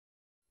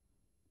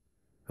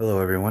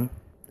Hello, everyone.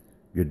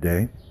 Good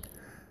day.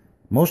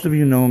 Most of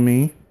you know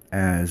me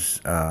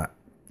as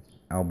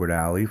Albert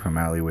Alley from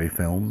Alleyway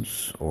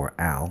Films, or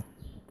Al,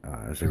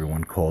 as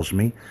everyone calls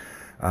me.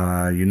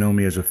 You know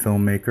me as a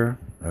filmmaker,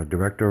 a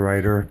director,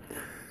 writer,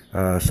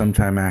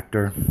 sometime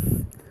actor.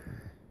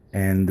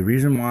 And the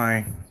reason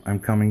why I'm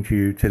coming to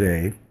you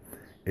today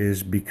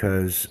is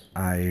because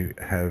I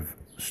have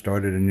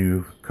started a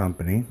new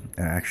company,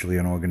 actually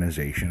an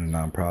organization, a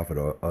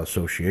nonprofit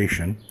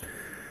association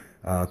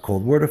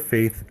called Word of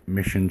Faith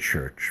Mission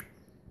Church.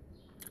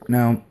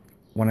 Now,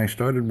 when I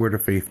started Word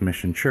of Faith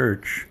Mission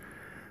Church,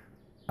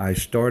 I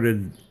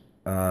started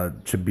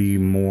to be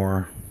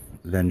more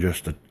than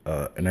just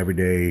an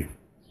everyday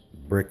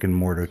brick and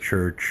mortar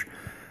church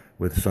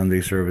with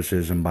Sunday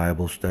services and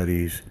Bible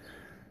studies.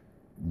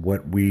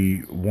 What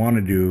we want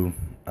to do,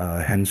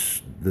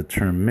 hence the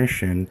term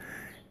mission,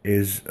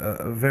 is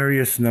a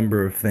various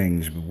number of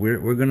things.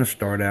 We're going to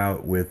start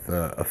out with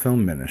a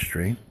film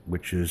ministry,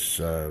 which is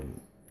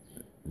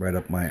right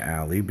up my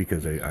alley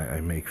because I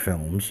make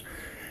films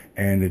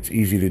and it's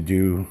easy to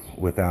do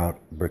without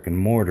brick and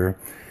mortar.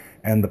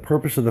 And the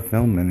purpose of the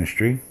film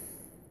ministry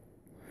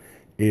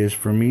is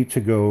for me to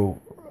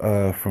go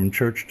from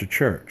church to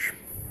church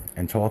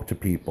and talk to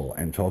people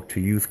and talk to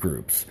youth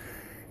groups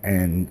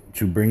and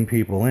to bring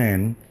people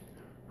in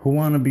who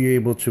want to be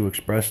able to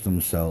express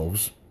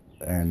themselves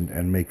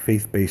and make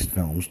faith-based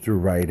films through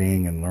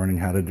writing and learning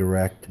how to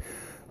direct,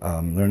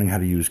 learning how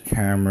to use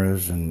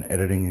cameras and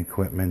editing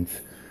equipment.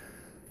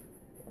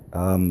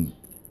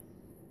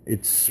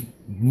 It's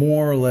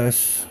more or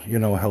less,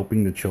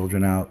 helping the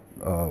children out,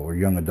 or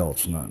young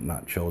adults,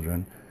 not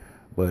children,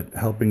 but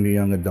helping the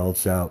young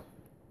adults out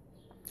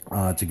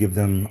to give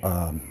them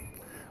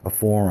a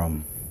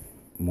forum,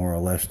 more or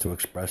less, to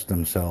express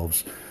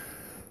themselves.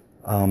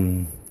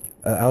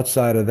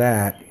 Outside of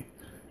that,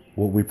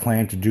 what we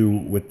plan to do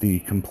with the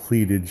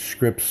completed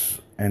scripts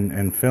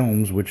and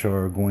films, which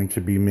are going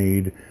to be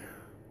made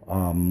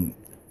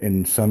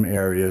in some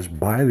areas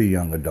by the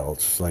young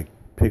adults, like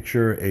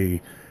picture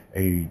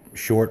a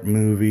short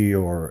movie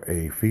or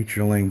a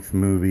feature-length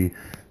movie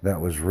that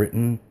was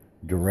written,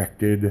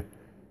 directed,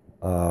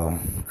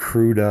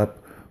 crewed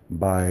up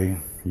by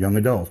young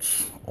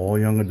adults, all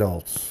young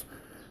adults,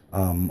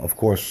 of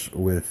course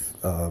with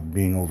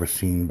being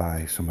overseen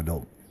by some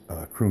adult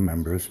crew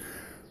members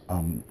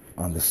on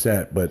the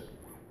set. But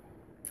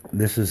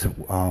this is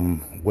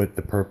what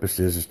the purpose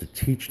is to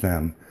teach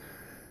them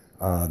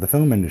the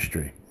film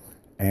industry,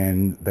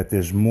 and that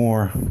there's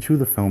more to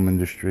the film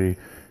industry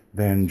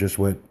than just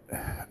what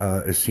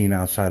is seen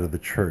outside of the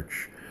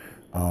church.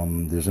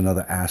 There's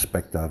another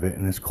aspect of it,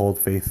 and it's called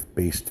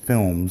faith-based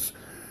films.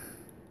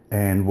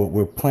 And what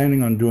we're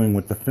planning on doing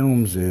with the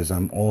films is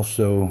I'm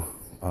also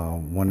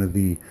one of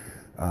the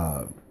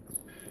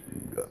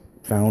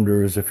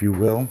founders, if you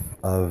will,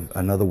 of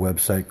another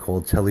website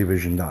called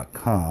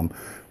television.com,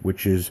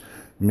 which is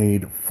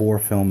made for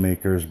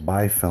filmmakers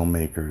by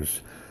filmmakers.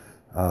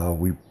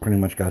 We pretty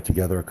much got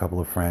together, a couple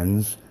of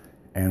friends,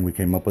 and we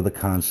came up with a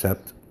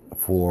concept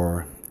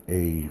for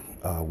a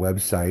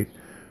website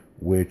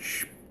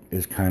which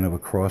is kind of a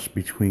cross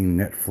between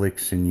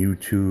Netflix and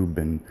YouTube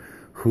and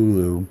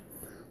Hulu,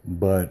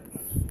 but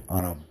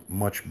on a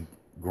much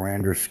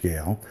grander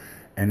scale.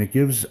 And it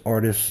gives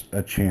artists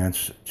a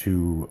chance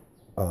to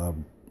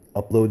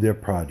upload their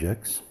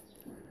projects.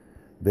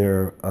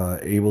 They're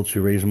able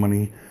to raise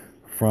money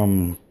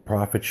from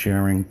profit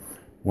sharing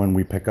when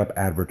we pick up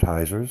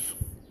advertisers.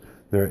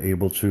 They're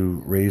able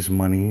to raise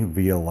money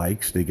via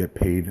likes. They get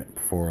paid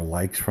for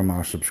likes from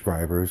our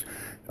subscribers.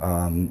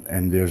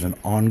 And there's an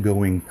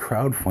ongoing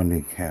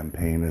crowdfunding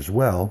campaign as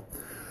well,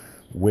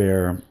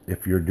 where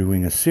if you're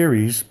doing a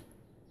series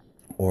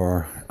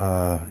or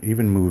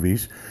even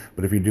movies,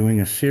 but if you're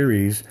doing a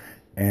series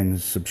and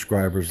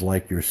subscribers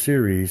like your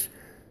series,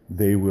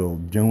 they will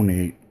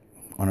donate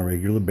on a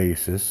regular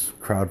basis,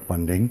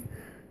 crowdfunding.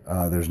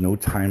 There's no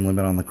time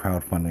limit on the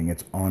crowdfunding.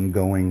 It's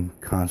ongoing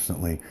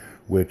constantly,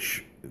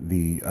 which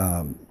the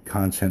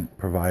content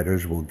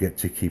providers will get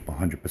to keep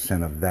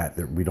 100% of that.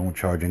 That we don't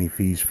charge any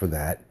fees for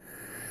that.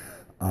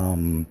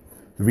 The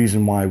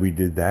reason why we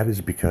did that is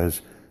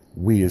because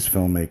we as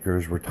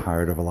filmmakers were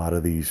tired of a lot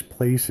of these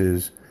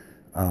places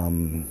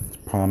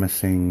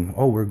promising,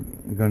 oh, we're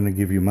going to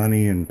give you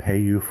money and pay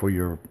you for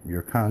your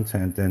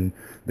content, and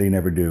they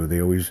never do.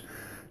 They always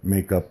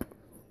make up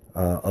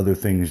other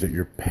things that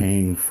you're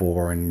paying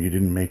for, and you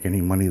didn't make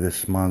any money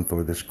this month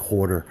or this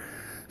quarter.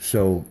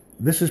 So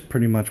this is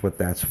pretty much what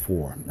that's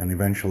for. And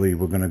eventually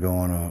we're going to go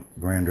on a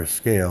grander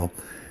scale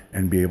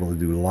and be able to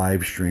do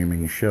live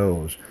streaming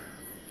shows.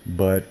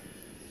 But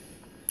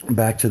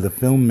back to the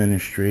film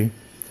ministry,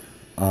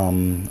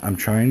 I'm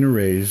trying to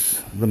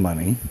raise the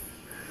money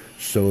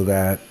so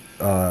that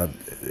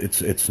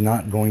it's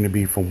not going to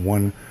be for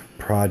one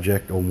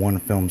project or one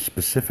film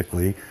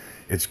specifically.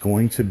 It's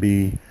going to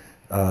be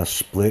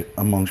split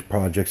amongst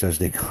projects as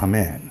they come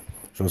in.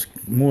 So it's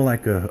more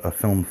like a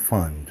film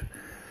fund.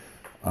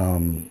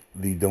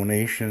 The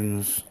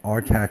donations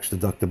are tax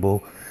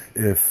deductible.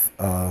 if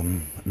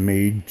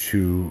made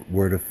to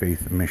Word of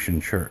Faith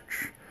Mission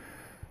Church.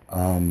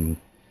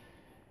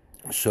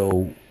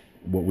 So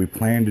what we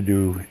plan to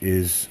do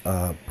is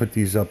put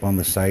these up on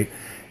the site,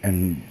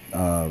 and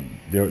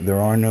there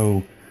are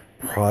no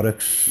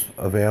products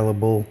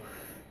available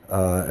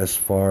as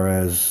far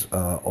as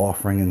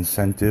offering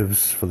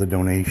incentives for the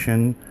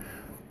donation,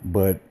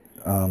 but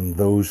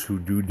those who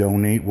do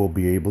donate will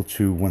be able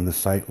to, when the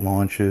site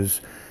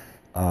launches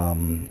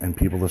and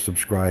people are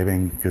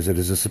subscribing, because it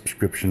is a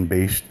subscription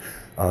based.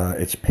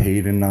 It's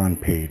paid and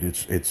non-paid.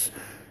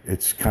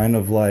 It's kind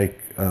of like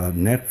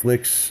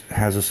Netflix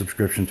has a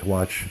subscription to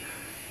watch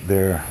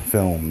their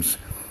films.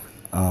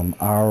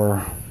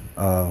 Our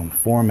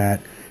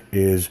format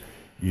is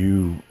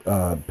you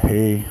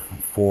pay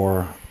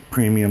for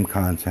premium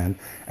content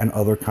and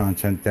other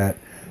content that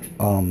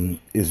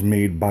is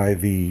made by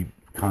the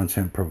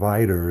content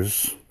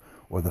providers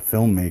or the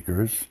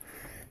filmmakers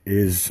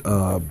is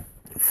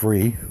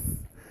free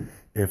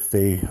if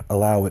they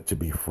allow it to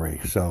be free.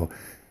 So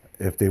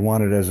if they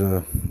want it as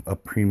a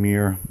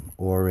premiere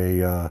or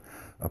a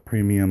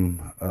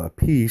premium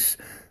piece,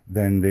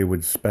 then they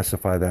would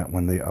specify that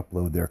when they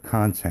upload their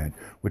content,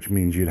 which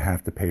means you'd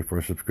have to pay for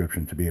a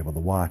subscription to be able to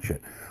watch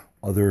it.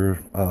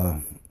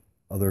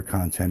 Other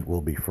content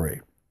will be free.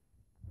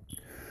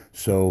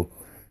 So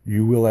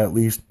you will at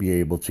least be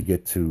able to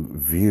get to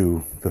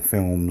view the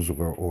films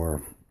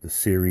or the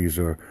series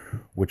or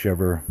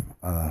whichever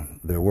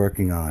they're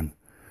working on.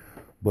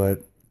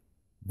 But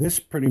this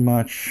pretty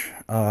much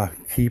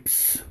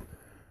keeps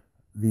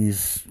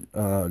these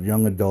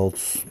young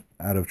adults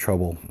out of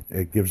trouble.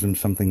 It gives them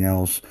something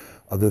else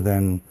other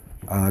than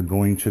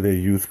going to their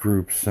youth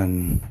groups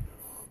and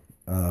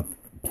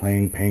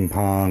playing ping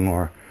pong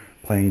or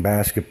playing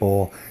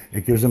basketball.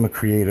 It gives them a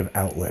creative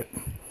outlet.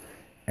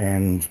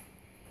 And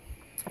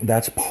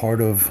that's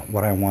part of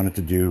what I wanted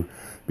to do,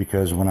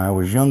 because when I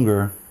was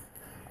younger,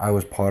 I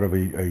was part of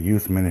a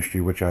youth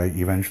ministry, which I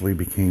eventually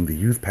became the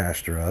youth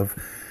pastor of.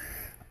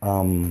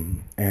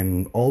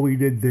 And all we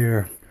did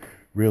there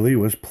really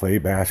was play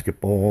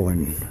basketball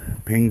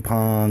and ping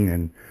pong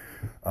and,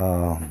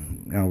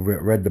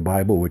 read the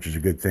Bible, which is a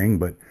good thing,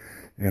 but,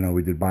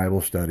 we did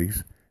Bible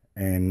studies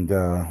and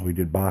we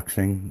did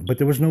boxing, but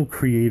there was no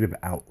creative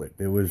outlet.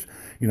 There was,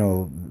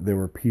 there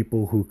were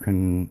people who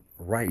can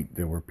write.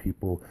 There were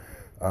people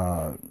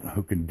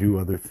who could do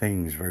other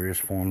things, various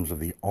forms of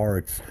the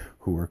arts,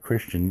 who were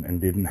Christian and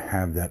didn't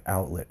have that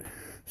outlet.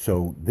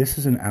 So this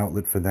is an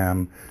outlet for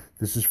them.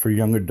 This is for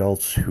young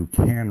adults who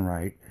can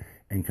write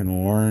and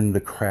can learn the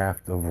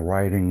craft of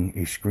writing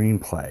a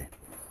screenplay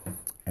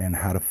and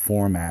how to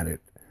format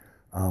it.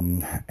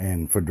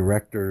 And for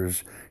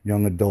directors,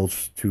 young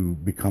adults to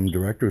become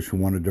directors who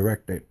want to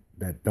direct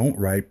that don't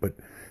write but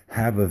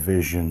have a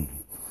vision,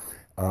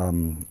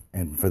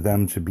 and for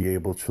them to be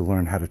able to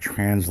learn how to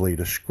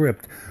translate a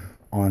script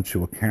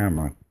onto a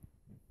camera.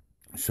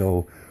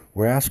 So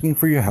we're asking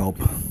for your help.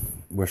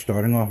 We're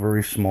starting off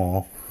very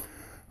small.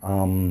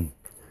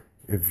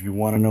 If you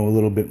want to know a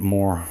little bit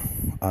more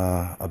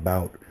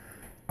about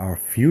our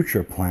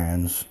future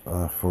plans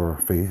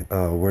for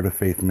Word of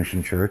Faith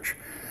Mission Church,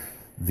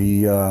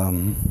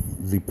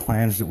 the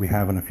plans that we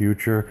have in the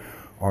future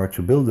are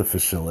to build a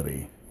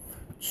facility,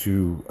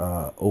 to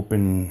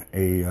open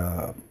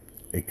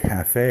a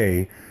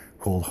cafe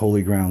called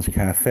Holy Grounds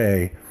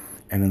Cafe,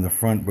 and in the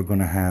front we're going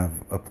to have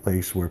a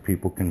place where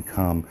people can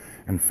come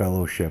and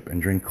fellowship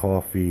and drink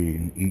coffee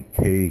and eat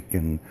cake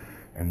and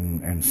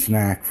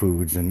snack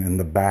foods. And in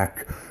the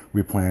back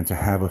we plan to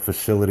have a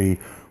facility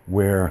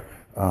where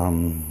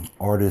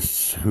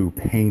artists who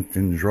paint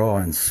and draw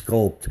and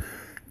sculpt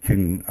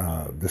can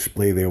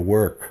display their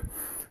work.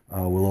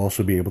 We'll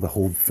also be able to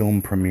hold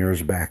film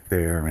premieres back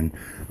there and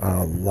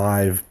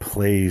live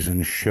plays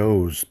and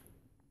shows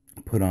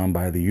put on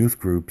by the youth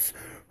groups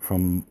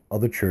from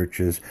other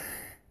churches.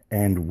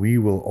 And we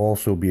will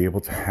also be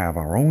able to have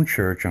our own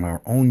church and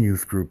our own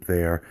youth group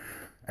there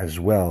as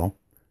well,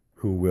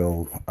 who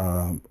will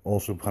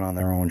also put on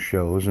their own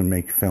shows and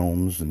make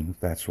films and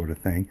that sort of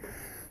thing.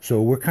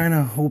 So we're kind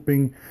of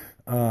hoping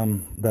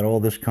that all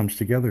this comes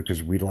together,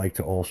 because we'd like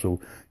to also,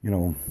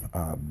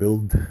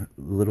 build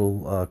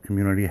little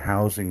community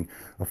housing,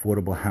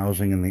 affordable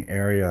housing in the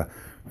area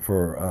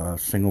for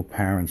single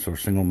parents or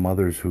single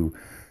mothers who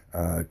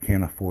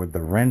can't afford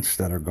the rents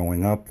that are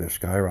going up. They're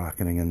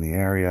skyrocketing in the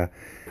area,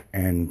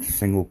 and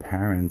single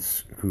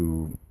parents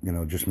who,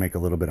 just make a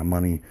little bit of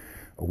money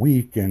a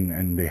week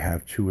and they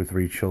have 2 or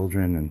 3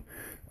 children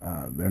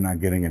and they're not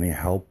getting any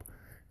help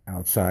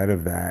outside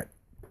of that,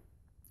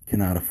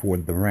 cannot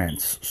afford the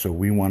rents. So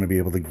we want to be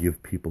able to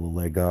give people a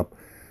leg up.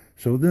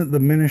 So the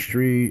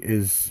ministry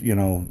is,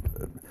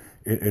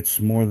 it's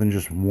more than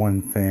just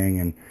one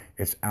thing, and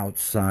it's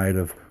outside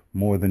of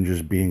more than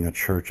just being a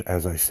church,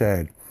 as I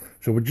said.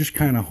 So we're just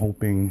kind of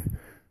hoping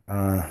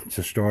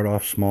to start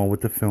off small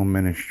with the film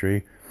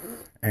ministry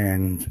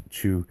and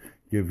to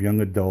give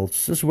young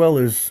adults as well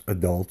as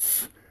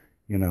adults,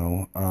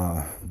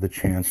 the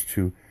chance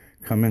to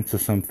come into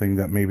something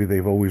that maybe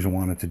they've always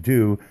wanted to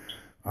do,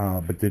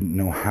 but didn't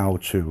know how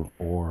to,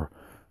 or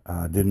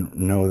didn't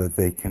know that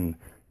they can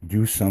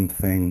do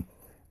something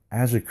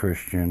as a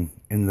Christian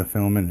in the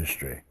film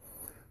industry.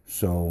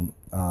 So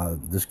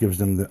this gives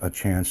them a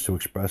chance to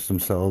express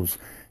themselves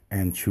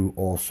and to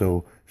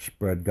also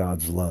spread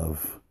God's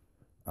love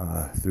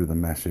through the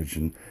message,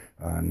 and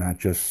not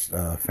just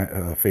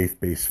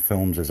faith-based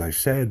films, as I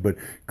said, but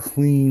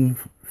clean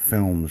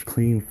films,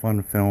 clean,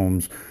 fun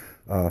films,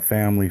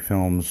 family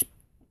films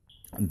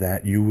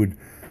that you would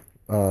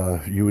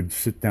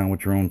sit down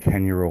with your own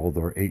 10-year-old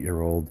or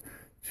 8-year-old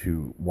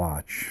to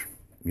watch,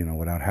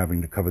 without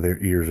having to cover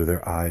their ears or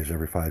their eyes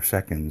every 5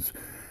 seconds.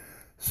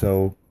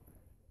 So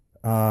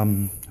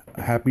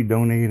happy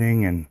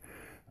donating, and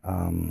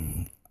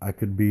I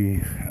could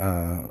be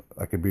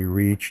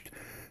reached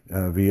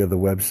via the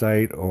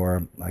website,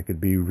 or I could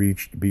be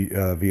reached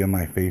via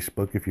my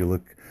Facebook. If you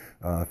look,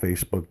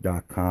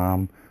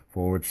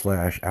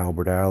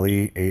 facebook.com/Albert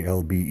Alley,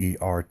 ALBERTALLIE.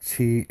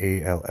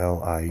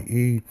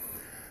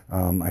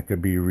 I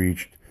could be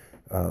reached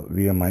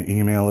via my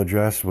email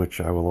address, which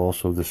I will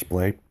also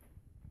display.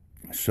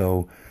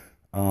 So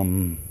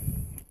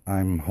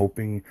I'm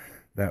hoping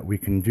that we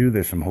can do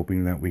this. I'm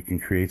hoping that we can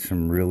create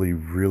some really,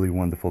 really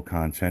wonderful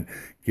content,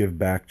 give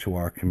back to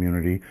our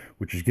community,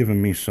 which has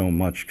given me so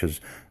much,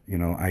 because,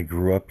 I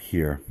grew up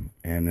here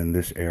and in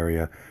this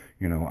area.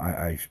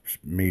 I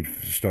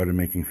started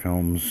making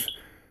films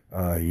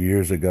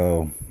years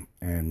ago,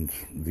 and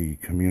the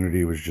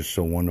community was just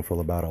so wonderful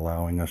about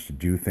allowing us to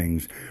do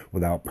things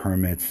without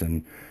permits,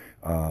 and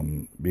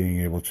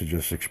being able to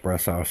just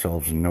express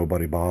ourselves and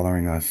nobody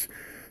bothering us.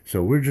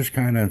 So we're just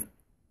kind of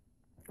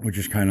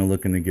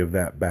looking to give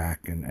that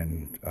back,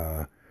 and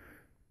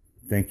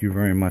thank you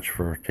very much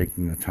for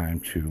taking the time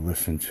to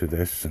listen to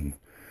this, and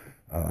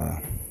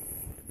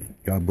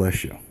God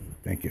bless you.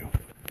 Thank you.